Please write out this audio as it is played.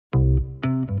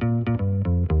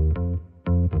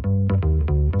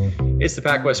It's the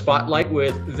PACWEST Spotlight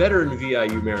with veteran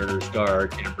VIU Mariners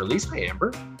guard Amber Lease. Hi,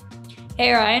 Amber.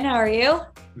 Hey Ryan, how are you?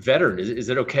 Veteran, is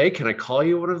it okay? Can I call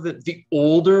you one of the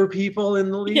older people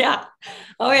in the league? Yeah.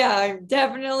 Oh yeah, I'm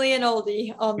definitely an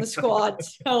oldie on the squad.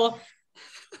 So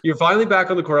You're finally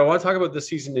back on the court. I want to talk about this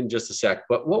season in just a sec,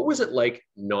 but what was it like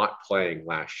not playing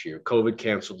last year? COVID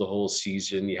canceled the whole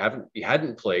season. You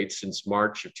hadn't played since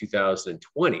March of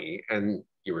 2020, and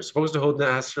you were supposed to host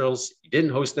nationals. You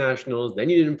didn't host nationals, then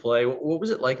you didn't play. What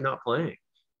was it like not playing?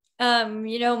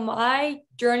 my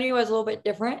journey was a little bit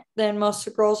different than most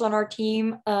of the girls on our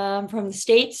team from the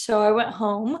States. So I went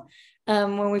home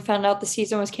when we found out the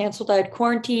season was canceled. I had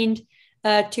quarantined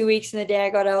 2 weeks, and the day I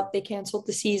got out, they canceled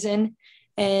the season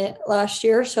last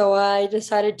year. So I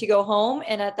decided to go home.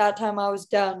 And at that time, I was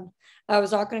done. I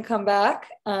was not going to come back.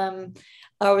 I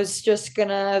was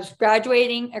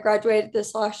graduating. I graduated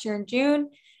this last year in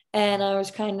June, and I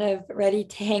was kind of ready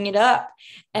to hang it up.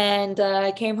 And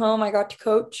I came home. I got to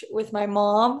coach with my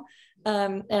mom,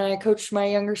 and I coached my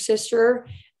younger sister,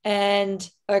 and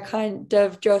I kind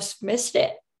of just missed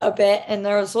it a bit. And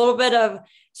there was a little bit of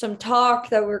some talk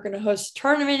that we are going to host a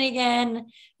tournament again,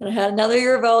 and I had another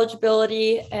year of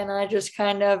eligibility, and I just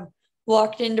kind of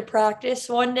walked into practice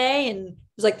one day, and it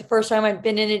was like the first time I'd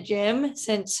been in a gym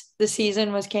since the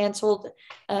season was canceled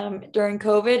during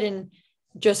COVID, and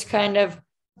just kind of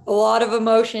a lot of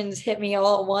emotions hit me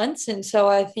all at once. And so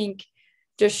I think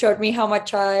just showed me how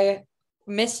much I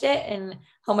missed it and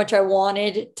how much I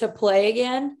wanted to play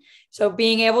again. So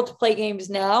being able to play games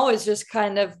now is just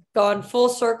kind of gone full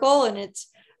circle, and it's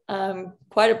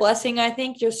quite a blessing, I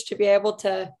think, just to be able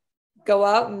to go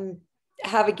out and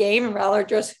have a game and rather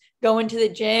just go into the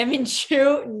gym and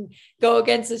shoot and go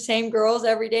against the same girls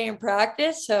every day in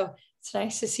practice. So it's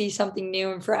nice to see something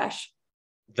new and fresh.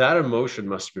 That emotion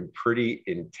must have been pretty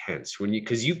intense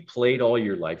because you've played all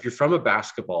your life. You're from a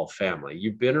basketball family.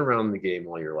 You've been around the game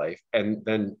all your life, and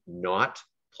then not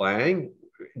playing,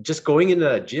 just going into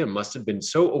that gym must have been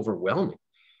so overwhelming.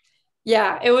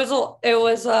 Yeah, it was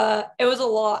a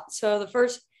lot. So the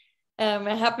first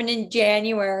it happened in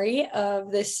January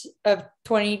of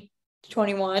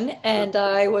 2021, and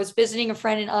I was visiting a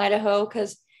friend in Idaho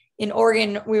because in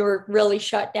Oregon we were really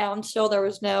shut down. Still, there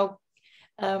was no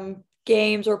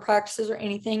games or practices or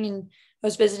anything. And I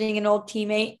was visiting an old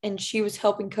teammate, and she was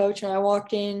helping coach. And I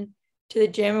walked in to the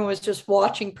gym and was just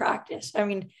watching practice. I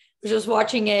mean, I was just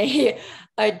watching a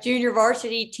junior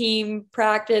varsity team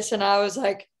practice, and I was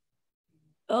like,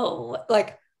 oh,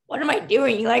 like, what am I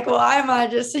doing? Like, why am I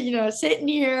just, sitting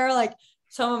here? Like,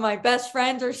 some of my best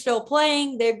friends are still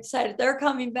playing. They've decided they're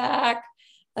coming back.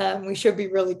 We should be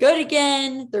really good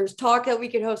again. There's talk that we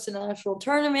could host a national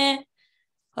tournament.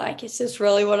 Like, is this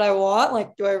really what I want?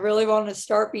 Like, do I really want to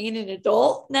start being an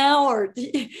adult now? Or,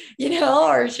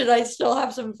 or should I still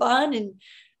have some fun? And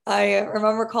I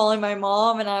remember calling my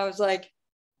mom, and I was like,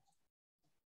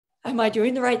 am I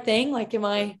doing the right thing? Like,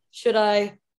 should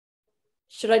I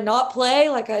not play?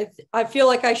 Like, I feel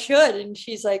like I should. And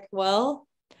she's like, well,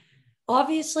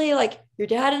 obviously, like, your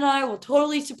dad and I will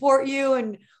totally support you,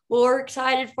 and we're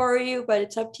excited for you, but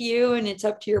it's up to you, and it's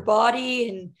up to your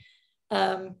body.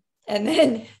 And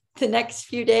then the next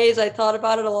few days, I thought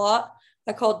about it a lot.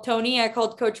 I called Tony, I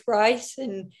called Coach Bryce,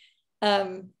 and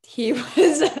he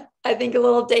was, I think, a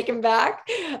little taken back.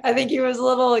 I think he was a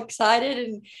little excited,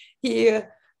 and he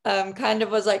kind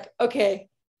of was like, okay,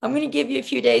 I'm going to give you a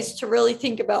few days to really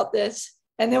think about this,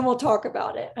 and then we'll talk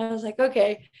about it. And I was like,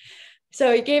 okay.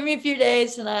 So he gave me a few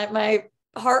days, and my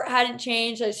heart hadn't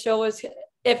changed. I still was,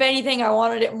 if anything, I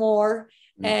wanted it more.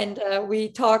 And we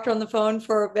talked on the phone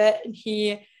for a bit, and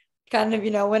he kind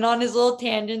of, went on his little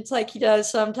tangents like he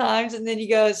does sometimes. And then he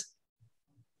goes,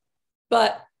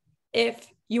 but if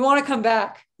you want to come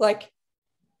back, like,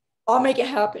 I'll make it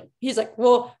happen. He's like,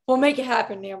 well, we'll make it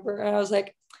happen, Amber. And I was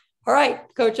like, all right,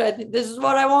 coach, I think this is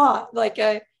what I want. Like,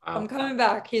 I'm coming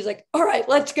back. He's like, all right,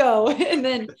 let's go. And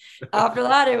then after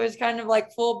that, it was kind of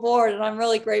like full board. And I'm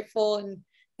really grateful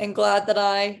and glad that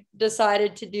I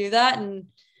decided to do that. And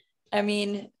I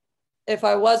mean, if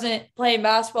I wasn't playing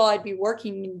basketball, I'd be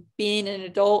working and being an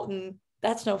adult, and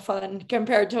that's no fun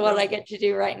compared to what I get to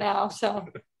do right now. So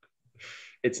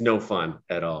It's no fun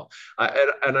at all.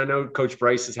 And I know Coach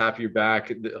Bryce is happy you're back.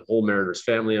 The whole Mariners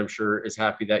family, I'm sure, is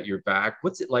happy that you're back.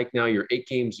 What's it like now? You're 8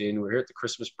 games in. We're here at the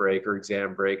Christmas break or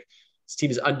exam break. This team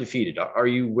is undefeated. Are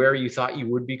you where you thought you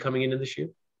would be coming into this year?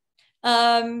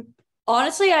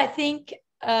 Honestly, I think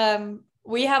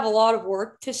we have a lot of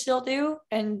work to still do,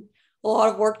 and a lot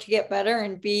of work to get better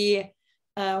and be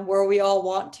where we all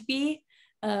want to be.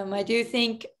 I do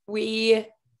think we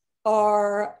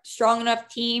are a strong enough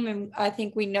team, and I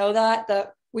think we know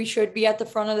that we should be at the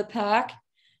front of the pack.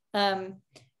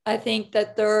 I think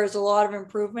that there's a lot of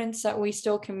improvements that we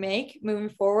still can make moving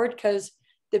forward because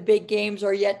the big games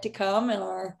are yet to come and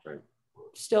are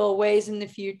still ways in the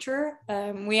future.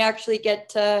 We actually get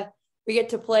to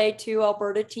play 2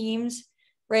 Alberta teams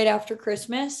right after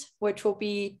Christmas, which will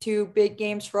be 2 big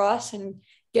games for us and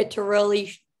get to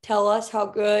really tell us how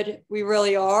good we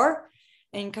really are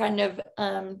and kind of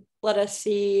let us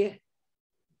see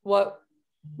what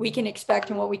we can expect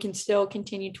and what we can still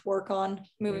continue to work on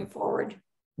moving forward.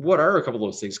 What are a couple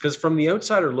of those things? Because from the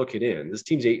outsider looking in, this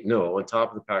team's 8-0 on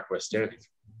top of the PACWEST standings.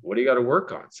 What do you got to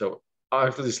work on? So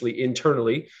obviously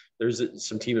internally, there's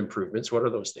some team improvements. What are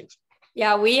those things?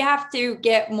 Yeah, we have to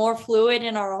get more fluid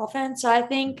in our offense, I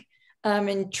think,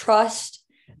 and trust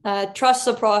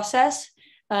the process.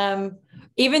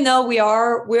 Even though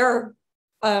we're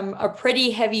a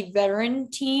pretty heavy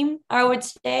veteran team, I would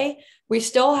say, we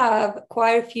still have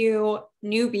quite a few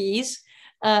newbies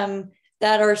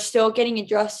that are still getting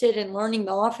adjusted and learning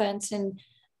the offense. And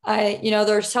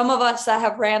there's some of us that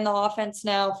have ran the offense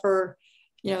now for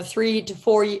 3 to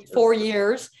 4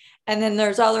 years, and then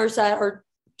there's others that are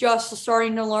just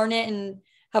starting to learn it and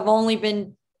have only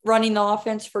been running the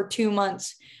offense for 2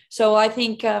 months. So I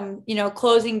think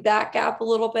closing that gap a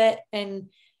little bit and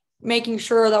making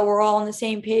sure that we're all on the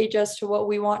same page as to what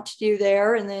we want to do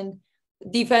there, and then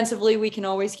defensively we can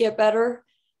always get better.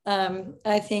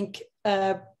 I think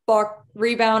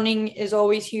rebounding is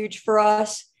always huge for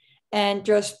us, and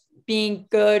just being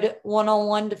good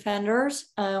one-on-one defenders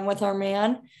with our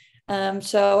man.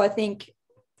 So I think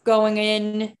going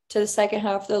in to the second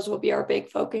half, those will be our big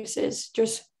focuses,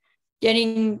 just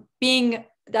being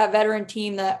that veteran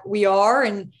team that we are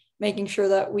and making sure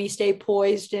that we stay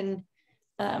poised and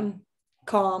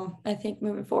calm, I think,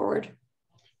 moving forward.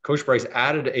 Coach Bryce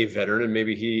added a veteran, and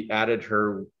maybe he added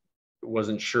her,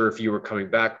 wasn't sure if you were coming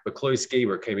back, but Chloe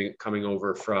Skaber coming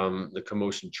over from the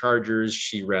Commotion Chargers.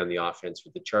 She ran the offense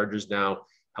with the Chargers now,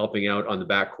 helping out on the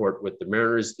backcourt with the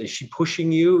Mariners. Is she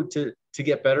pushing you to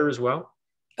get better as well?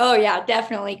 Oh yeah,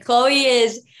 definitely. Chloe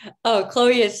is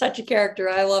such a character.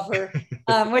 I love her,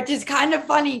 which is kind of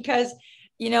funny because,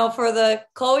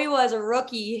 Chloe was a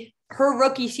rookie. Her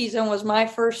rookie season was my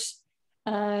first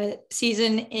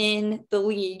season in the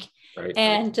league. Right.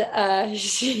 And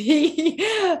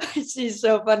she's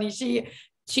so funny.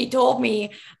 She told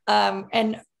me,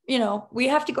 and we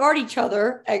have to guard each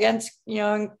other against,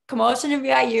 in Camosun and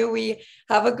VIU, we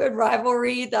have a good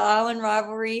rivalry, the Island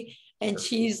rivalry. And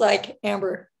she's like,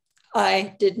 Amber,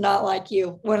 I did not like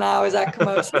you when I was at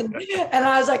Camosun. And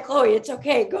I was like, Chloe, it's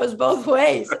okay. It goes both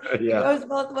ways. Yeah. It goes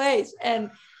both ways. And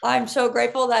I'm so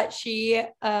grateful that she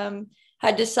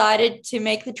had decided to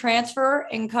make the transfer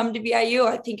and come to VIU.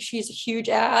 I think she's a huge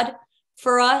add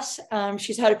for us.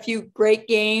 She's had a few great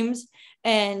games,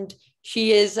 and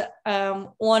she is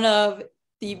one of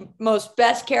the most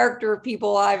best character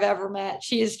people I've ever met.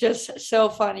 She is just so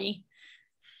funny.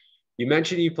 You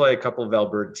mentioned you play a couple of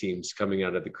Alberta teams coming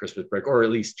out of the Christmas break, or at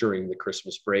least during the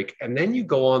Christmas break, and then you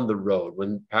go on the road.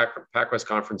 When PACWEST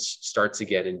Conference starts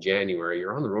again in January,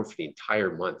 you're on the road for the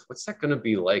entire month. What's that going to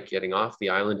be like, getting off the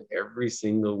island every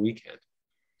single weekend?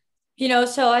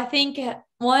 So I think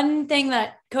one thing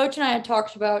that Coach and I had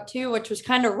talked about too, which was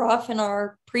kind of rough in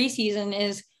our preseason,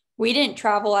 is we didn't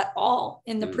travel at all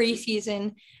in the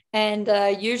preseason. And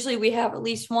usually we have at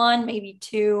least 1, maybe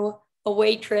 2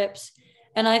 away trips.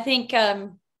 And I think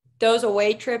those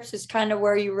away trips is kind of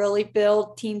where you really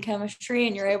build team chemistry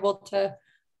and you're able to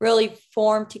really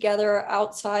form together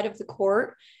outside of the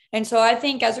court. And so I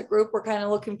think as a group, we're kind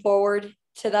of looking forward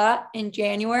to that in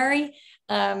January,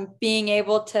 being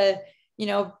able to,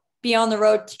 be on the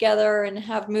road together and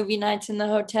have movie nights in the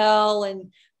hotel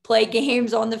and play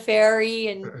games on the ferry.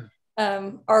 And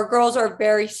our girls are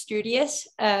very studious.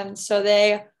 So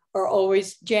they are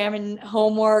always jamming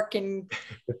homework and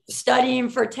studying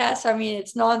for tests. I mean,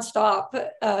 it's nonstop.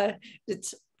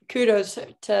 It's kudos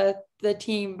to the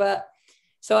team. But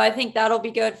so I think that'll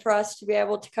be good for us to be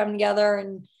able to come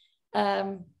together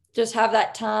and just have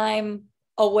that time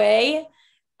away.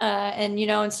 And,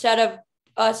 instead of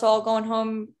us all going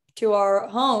home to our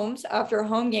homes after a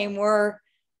home game, we're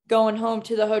going home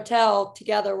to the hotel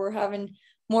together. We're having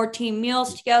more team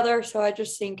meals together. So I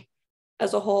just think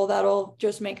as a whole, that'll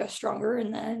just make us stronger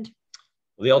in the end.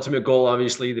 Well, the ultimate goal,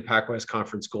 obviously, the PACWEST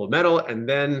Conference gold medal, and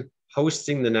then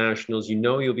hosting the Nationals.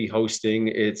 You'll be hosting.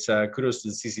 It's kudos to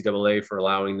the CCAA for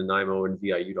allowing the NYMO and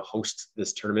VIU to host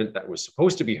this tournament that was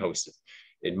supposed to be hosted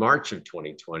in March of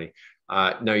 2020.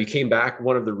 Now you came back.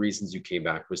 One of the reasons you came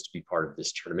back was to be part of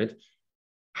this tournament.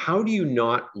 How do you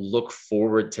not look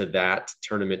forward to that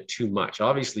tournament too much?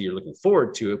 Obviously, you're looking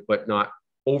forward to it, but not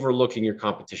overlooking your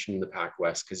competition in the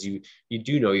PACWEST because you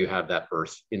do know you have that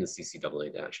berth in the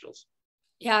CCAA Nationals.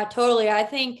 Yeah, totally. I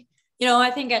think,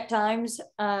 I think at times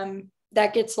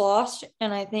that gets lost.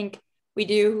 And I think we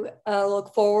do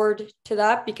look forward to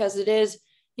that because it is,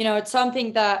 it's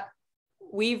something that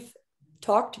we've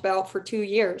talked about for 2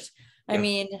 years. I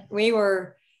mean, we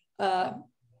were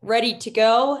ready to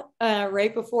go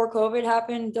right before COVID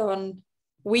happened. On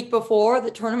week before the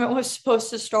tournament was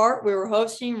supposed to start, we were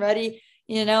hosting, ready,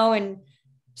 and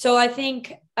so I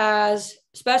think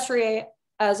especially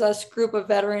as us group of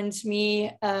veterans,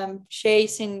 me,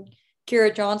 Chase and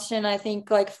Kira Johnston, I think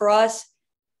like for us,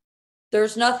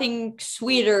 there's nothing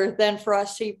sweeter than for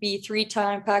us to be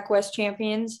 3-time PACWEST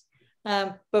champions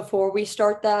before we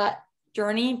start that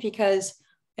journey, because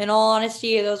in all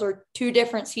honesty, those are 2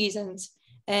 different seasons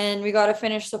and we got to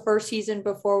finish the first season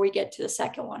before we get to the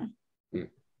second one.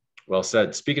 Well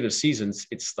said. Speaking of seasons,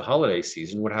 it's the holiday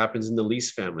season. What happens in the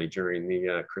Lease family during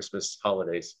the Christmas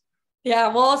holidays? Yeah,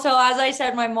 well, so as I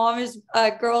said, my mom is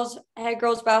head girls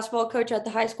basketball coach at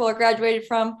the high school I graduated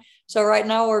from. So right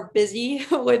now we're busy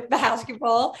with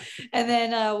basketball. And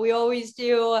then we always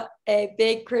do a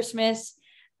big Christmas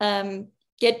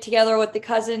get together with the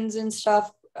cousins and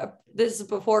stuff. This is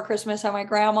before Christmas at my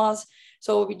grandma's.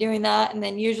 So we'll be doing that. And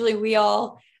then usually we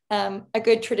all, a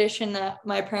good tradition that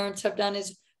my parents have done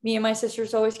is me and my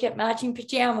sisters always get matching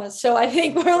pajamas. So I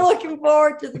think we're looking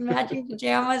forward to the matching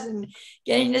pajamas and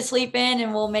getting to sleep in,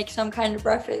 and we'll make some kind of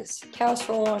breakfast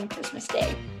casserole on Christmas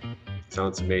Day.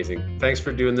 Sounds amazing. Thanks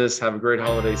for doing this. Have a great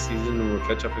holiday season, and we'll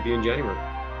catch up with you in January.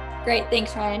 Great.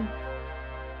 Thanks, Ryan.